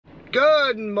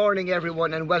Good morning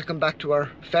everyone, and welcome back to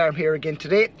our farm here again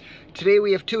today. Today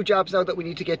we have two jobs now that we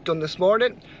need to get done this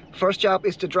morning. First job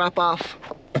is to drop off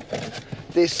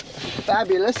this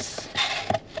fabulous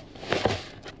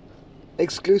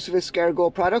Exclusive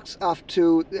Escargot products off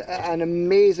to an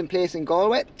amazing place in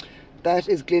Galway. That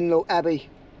is Glenlow Abbey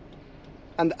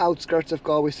and the outskirts of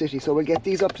Galway City. So we'll get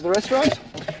these up to the restaurant,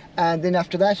 and then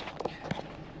after that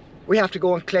we have to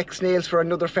go and collect snails for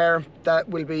another farm that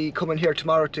will be coming here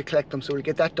tomorrow to collect them, so we'll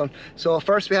get that done. So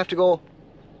first we have to go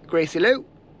𝐥𝐤𝐤𝐞,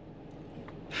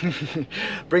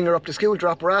 bring her up to school,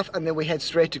 drop her off, and then we head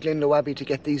straight to Glenlow Abbey to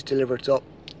get these delivered. So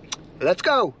let's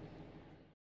go.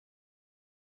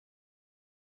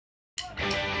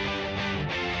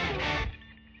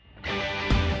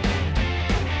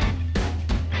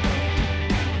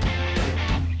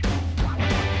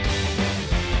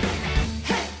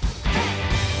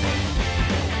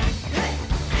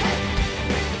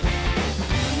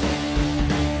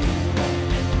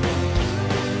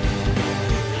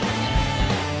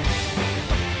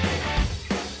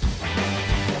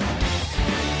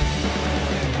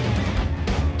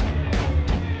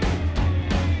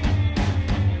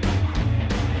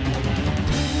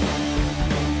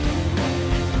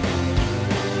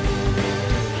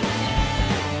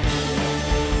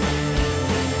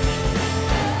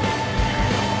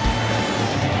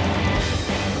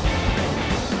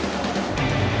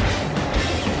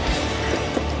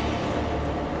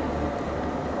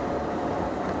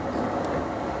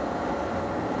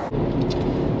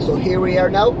 So here we are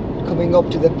now, coming up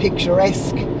to the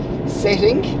picturesque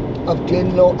setting of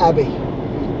Glenlow Abbey,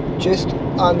 just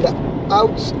on the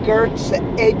outskirts, the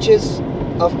edges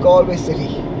of Galway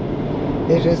City.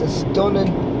 It is a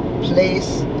stunning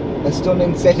place, a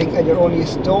stunning setting, and you're only a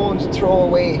stone's throw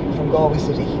away from Galway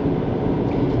City.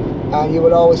 And you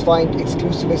will always find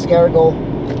Exclusive Escargot,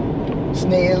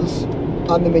 Snails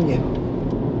on the menu.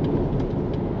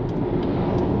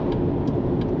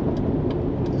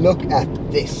 Look at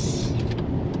this.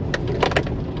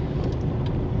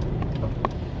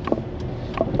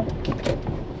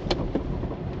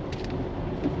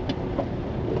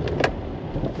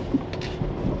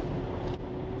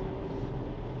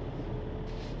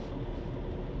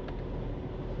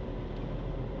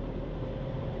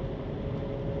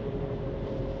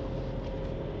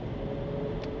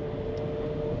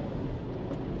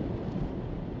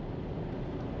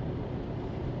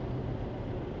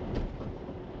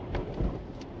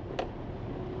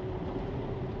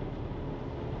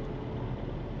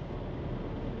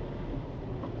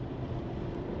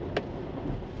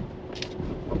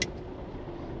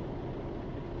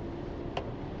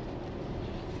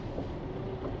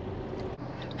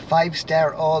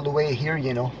 Five-star all the way here,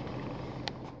 you know.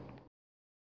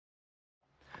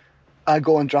 I'll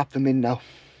go and drop them in now.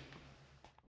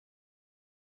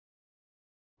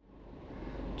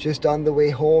 Just on the way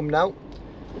home now,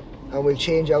 and we'll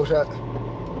change out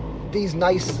these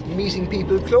nice meeting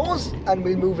people clothes, and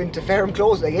we'll move into farm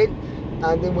clothes again,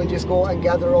 and then we'll just go and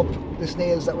gather up the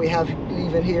snails that we have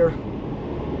leaving here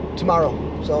tomorrow.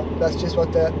 So that's just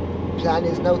what the plan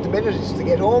is now at the minute, is to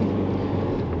get home,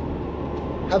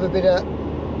 have a bit of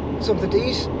something to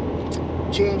eat,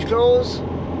 change clothes,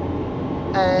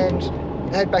 and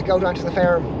head back out onto the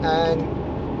farm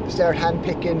and start hand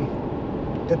picking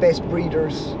the best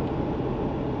breeders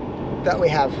that we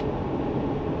have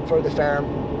for the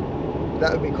farm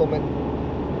that will be coming,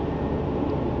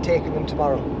 taking them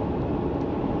tomorrow.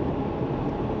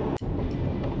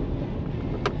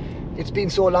 It's been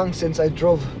so long since I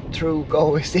drove through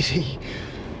Galway City.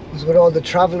 It was with all the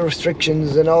travel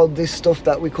restrictions and all this stuff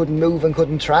that we couldn't move and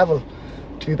couldn't travel.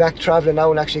 To be back travelling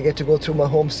now and actually get to go through my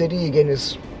home city again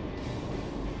is...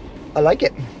 I like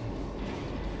it.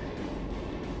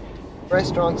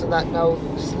 Restaurants and that now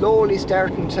slowly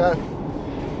starting to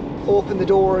open the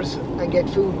doors and get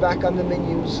food back on the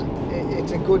menus.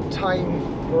 It's a good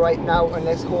time right now, and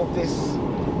let's hope this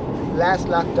last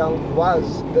lockdown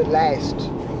was the last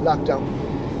lockdown,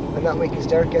 and that we can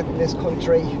start getting this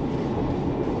country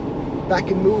back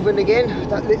and moving again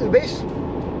that little bit.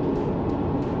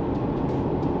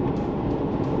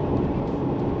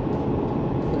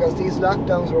 Because these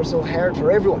lockdowns were so hard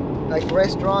for everyone, like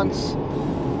restaurants,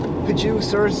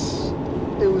 producers.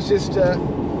 It was just a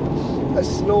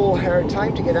slow, hard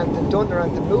time to get anything done or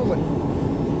anything moving.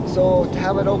 So to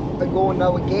have it up and going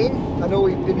now again, I know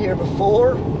we've been here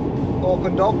before,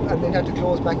 opened up and then had to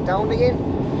close back down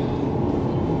again.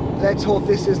 Let's hope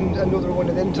this isn't another one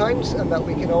of them times, and that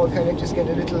we can all kind of just get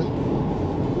a little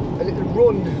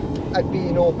run at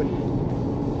being open.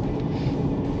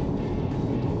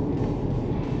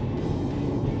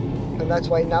 And that's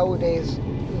why nowadays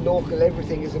local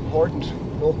everything is important.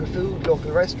 Local food,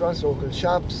 local restaurants, local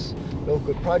shops,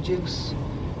 local produce.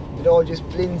 It all just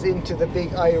blends into the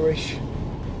big Irish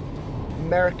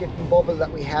market and bubble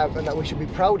that we have and that we should be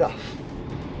proud of.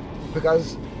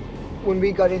 Because when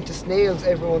we got into Snails,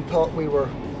 everyone thought we were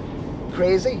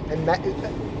crazy, and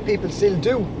people still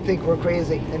do think we're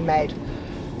crazy and mad.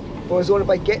 But it was only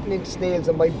by getting into Snails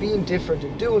and by being different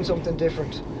and doing something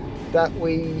different that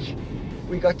we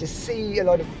got to see a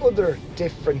lot of other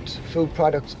different food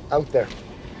products out there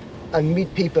and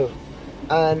meet people.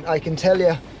 And I can tell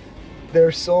you,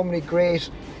 there's so many great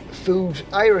food,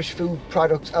 Irish food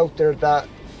products out there that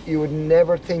you would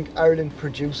never think Ireland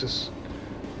produces.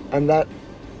 And that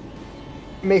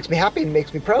makes me happy and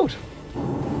makes me proud.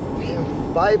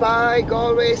 Bye bye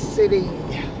Galway City.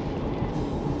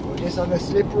 We're just on the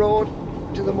slip road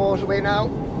to the motorway now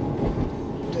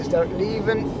to start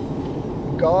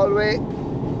leaving Galway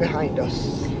behind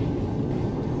us.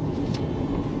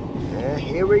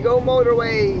 Here we go,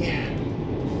 motorway.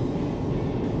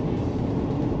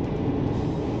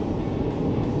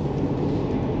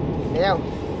 Now,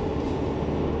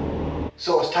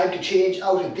 so it's time to change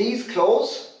out of these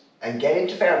clothes and get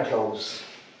into farm clothes.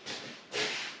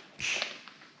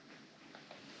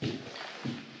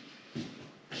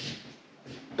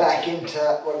 Back into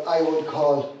what I would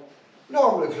call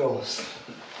normal clothes.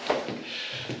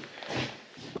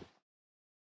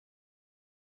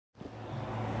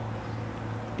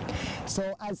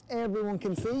 So as everyone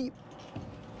can see,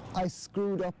 I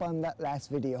screwed up on that last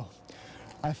video.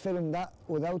 I filmed that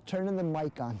without turning the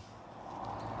mic on.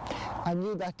 I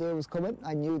knew that day was coming.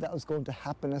 I knew that was going to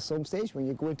happen at some stage when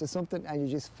you go into something and you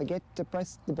just forget to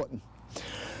press the button.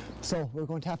 So we're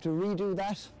going to have to redo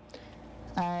that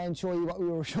and show you what we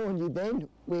were showing you then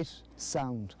with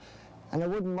sound. And I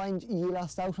wouldn't mind you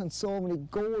lost out on so many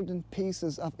golden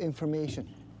pieces of information.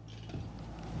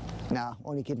 Nah,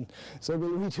 only kidding. So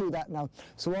we'll redo that now.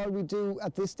 So all we do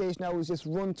at this stage now is just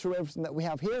run through everything that we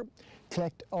have here,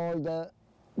 collect all the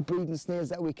breeding snails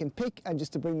that we can pick, and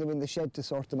just to bring them in the shed to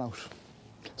sort them out.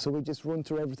 So we just run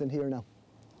through everything here now.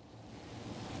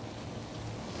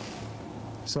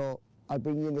 So I'll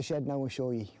bring you in the shed now and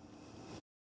show you.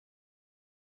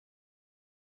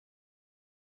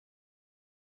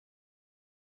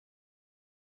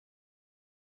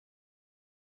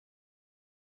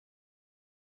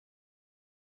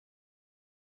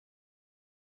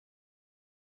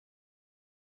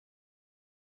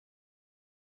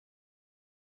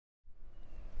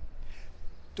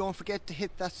 Don't forget to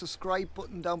hit that subscribe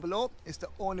button down below. It's the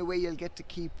only way you'll get to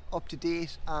keep up to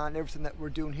date on everything that we're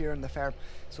doing here on the farm.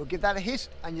 So give that a hit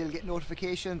and you'll get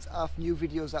notifications of new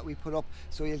videos that we put up,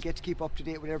 so you'll get to keep up to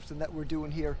date with everything that we're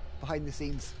doing here behind the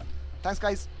scenes. Thanks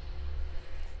guys.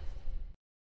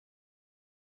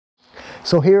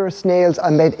 So here are snails I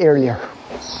made earlier.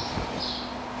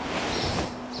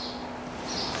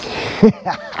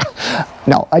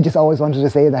 No, I just always wanted to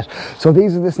say that. So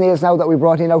these are the snails now that we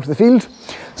brought in out of the field.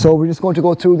 So we're just going to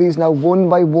go through these now one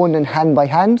by one and hand by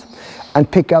hand and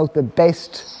pick out the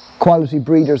best quality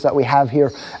breeders that we have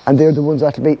here. And they're the ones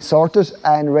that will be sorted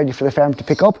and ready for the farm to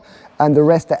pick up. And the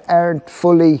rest that aren't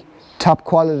fully top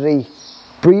quality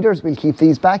breeders, we'll keep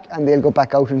these back and they'll go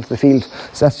back out into the field.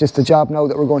 So that's just the job now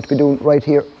that we're going to be doing right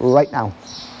here, right now.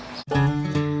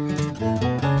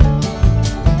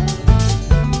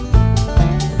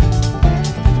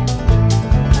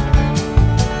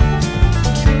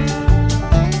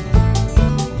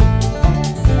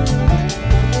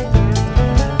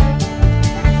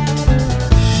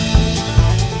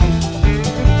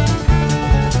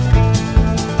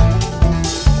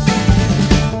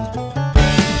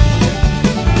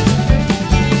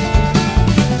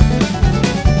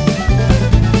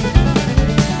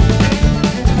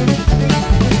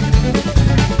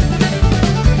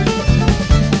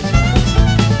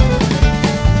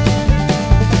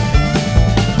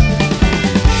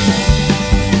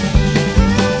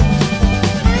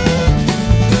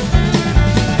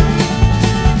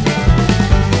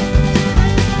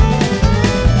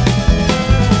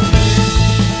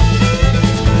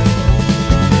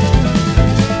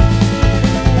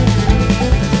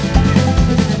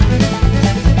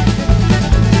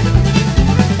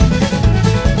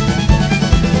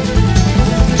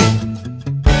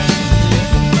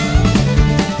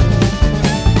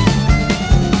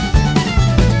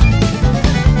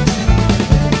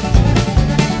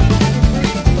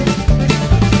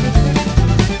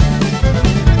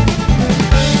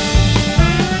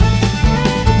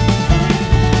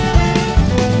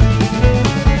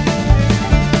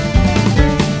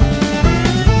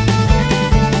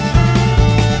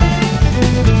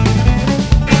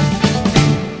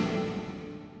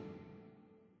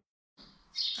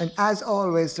 And as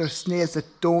always, there's snails that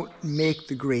don't make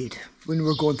the grade when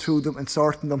we're going through them and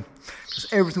sorting them. Because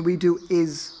everything we do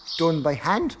is done by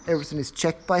hand. Everything is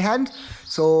checked by hand.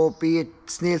 So be it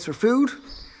snails for food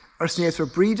or snails for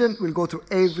breeding, we'll go through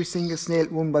every single snail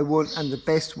one by one, and the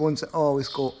best ones always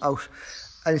go out.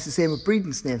 And it's the same with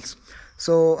breeding snails.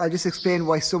 So I'll just explain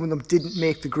why some of them didn't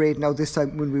make the grade now this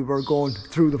time when we were going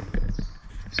through them.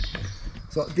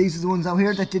 So these are the ones out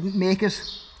here that didn't make it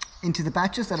into the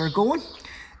batches that are going.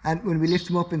 And when we lift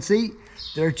them up and see,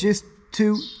 they're just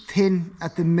too thin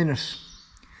at the minute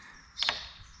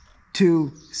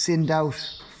to send out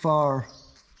for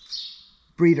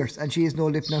breeders. And she has no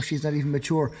lip now, she's not even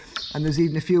mature. And there's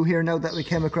even a few here now that we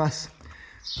came across,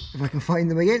 if I can find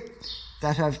them again,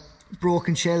 that have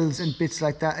broken shells and bits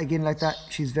like that, again like that.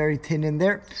 She's very thin in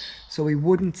there. So we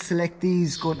wouldn't select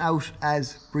these going out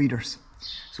as breeders.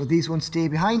 So these ones stay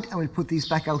behind, and we'll put these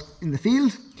back out in the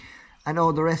field. And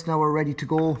all the rest now are ready to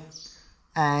go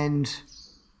and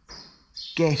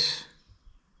get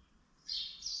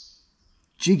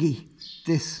jiggy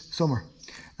this summer.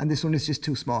 And this one is just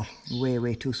too small,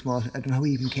 way too small. I don't know how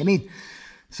he even came in.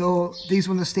 So these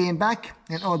ones are staying back,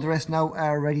 and all the rest now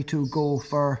are ready to go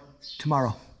for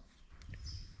tomorrow.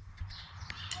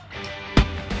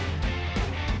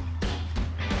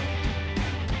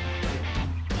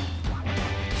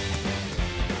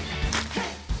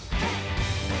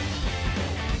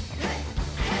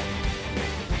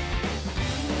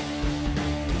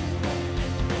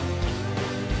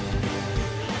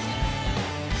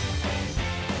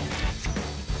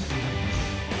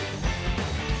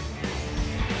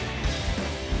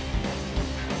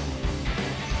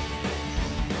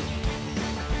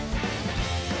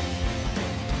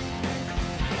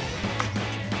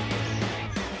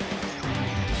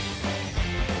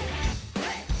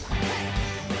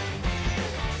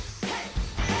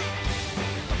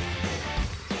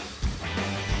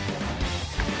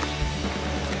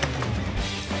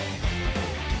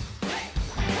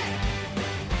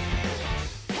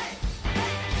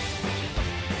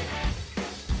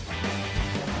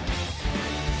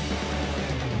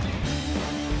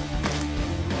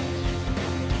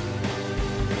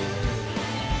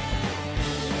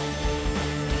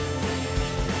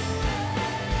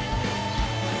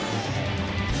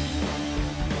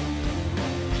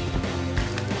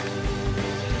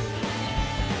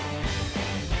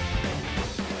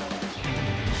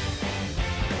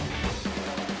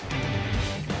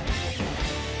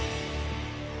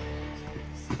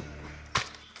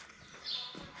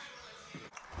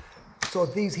 So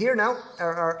these here now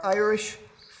are our Irish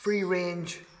free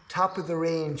range, top of the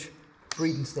range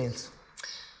breeding snails.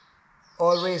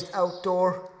 All raised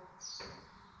outdoor,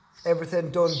 everything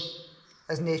done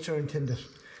as nature intended.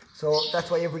 So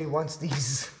that's why everybody wants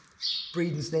these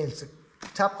breeding snails.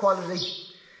 Top quality,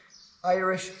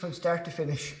 Irish from start to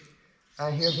finish.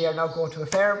 And here they are now going to a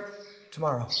farm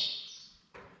tomorrow.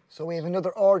 So we have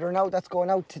another order now that's going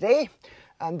out today.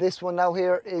 And this one now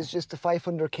here is just the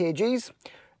 500 kgs.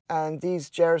 And these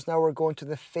jars now are going to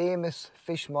the famous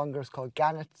fishmongers called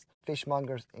𝐥𝐤𝐤𝐿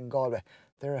Fishmongers in Galway.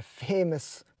 They're a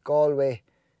famous Galway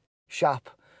shop.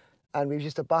 And we've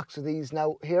just a box of these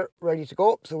now here ready to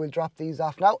go. So we'll drop these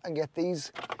off now and get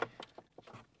these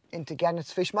into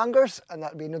𝐥𝐤𝐤𝐿 Fishmongers. And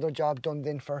that'll be another job done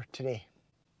then for today.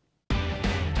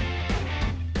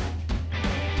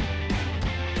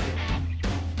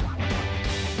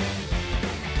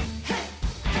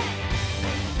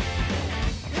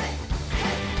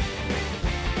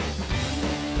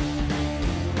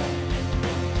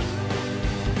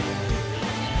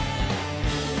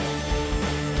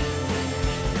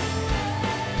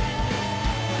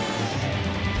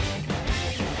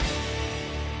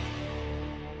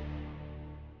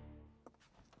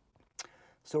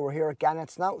 So we're here at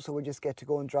𝐥𝐤𝐤𝐿 now, so we just get to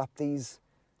go and drop these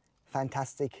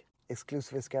fantastic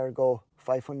Exclusive Escargot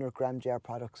 500 gram jar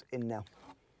products in now.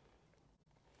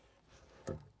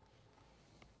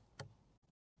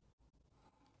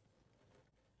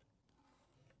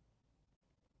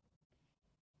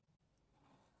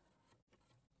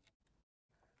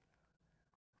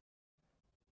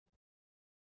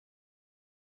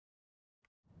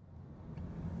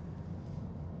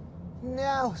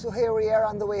 Now, so here we are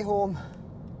on the way home.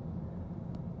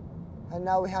 And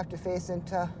now we have to face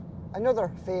into another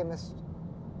famous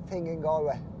thing in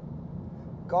Galway.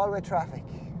 Galway traffic.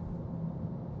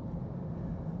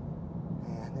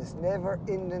 And this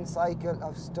never-ending cycle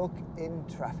of stuck in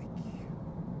traffic.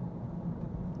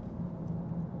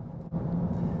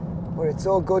 But it's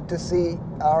so good to see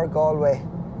our Galway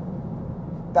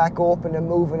back open and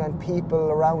moving, and people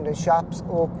around, and shops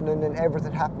opening and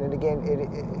everything happening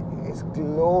again. It's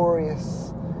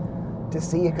glorious to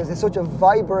see it, because it's such a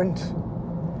vibrant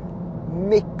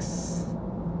mix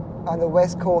on the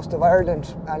west coast of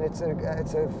Ireland, and it's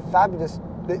a fabulous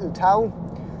little town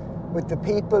with the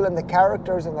people and the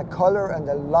characters and the colour and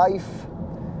the life,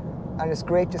 and it's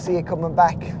great to see it coming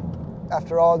back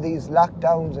after all these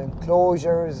lockdowns and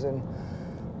closures and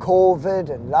COVID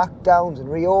and lockdowns and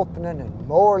reopening and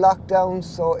more lockdowns.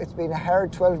 So it's been a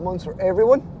hard 12 months for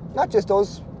everyone, not just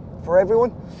us, for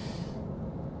everyone,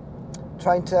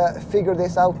 trying to figure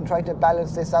this out and trying to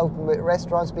balance this out, and with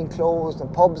restaurants being closed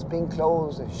and pubs being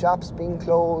closed and shops being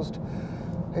closed.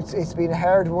 It's been a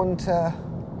hard one to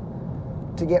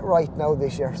get right now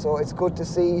this year. So it's good to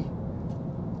see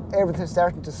everything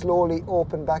starting to slowly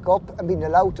open back up and being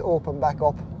allowed to open back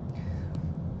up,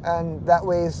 and that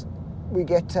way we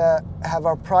get to have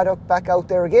our product back out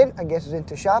there again and get it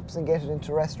into shops and get it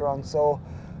into restaurants. So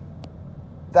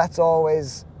that's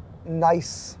always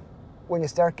nice when you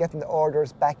start getting the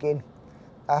orders back in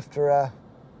after a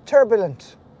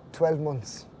turbulent 12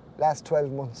 months, last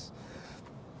 12 months.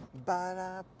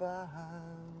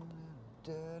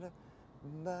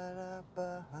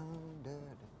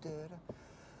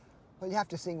 Well, you have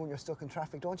to sing when you're stuck in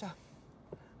traffic, don't you?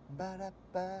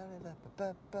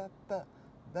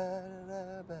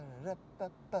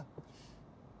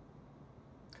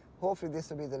 Hopefully this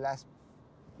will be the last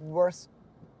worst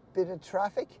bit of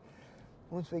traffic.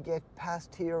 Once we get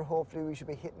past here, hopefully we should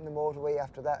be hitting the motorway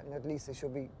after that, and at least it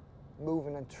should be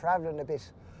moving and travelling a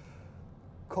bit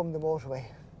come the motorway.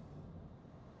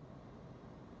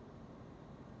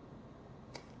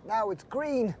 Now it's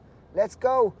green. Let's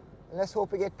go. And let's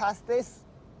hope we get past this.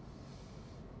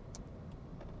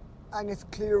 And it's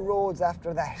clear roads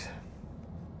after that.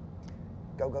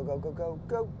 Go, go, go, go, go,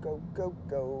 go, go, go,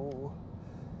 go.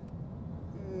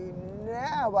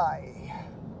 Now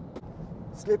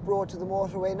slip road to the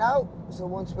motorway now. So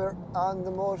once we're on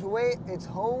the motorway, it's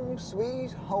home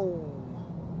sweet home.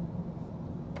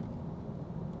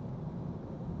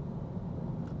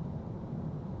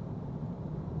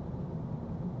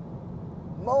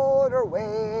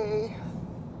 Motorway.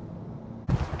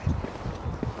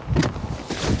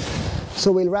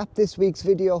 So we'll wrap this week's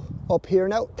video up here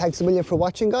now. Thanks a million for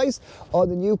watching, guys. All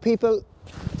the new people,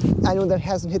 anyone that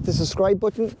hasn't hit the subscribe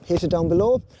button, hit it down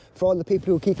below. For all the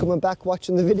people who keep coming back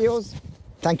watching the videos,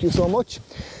 thank you so much.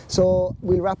 So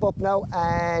we'll wrap up now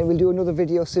and we'll do another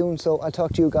video soon. So I'll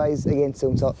talk to you guys again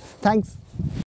soon. So thanks.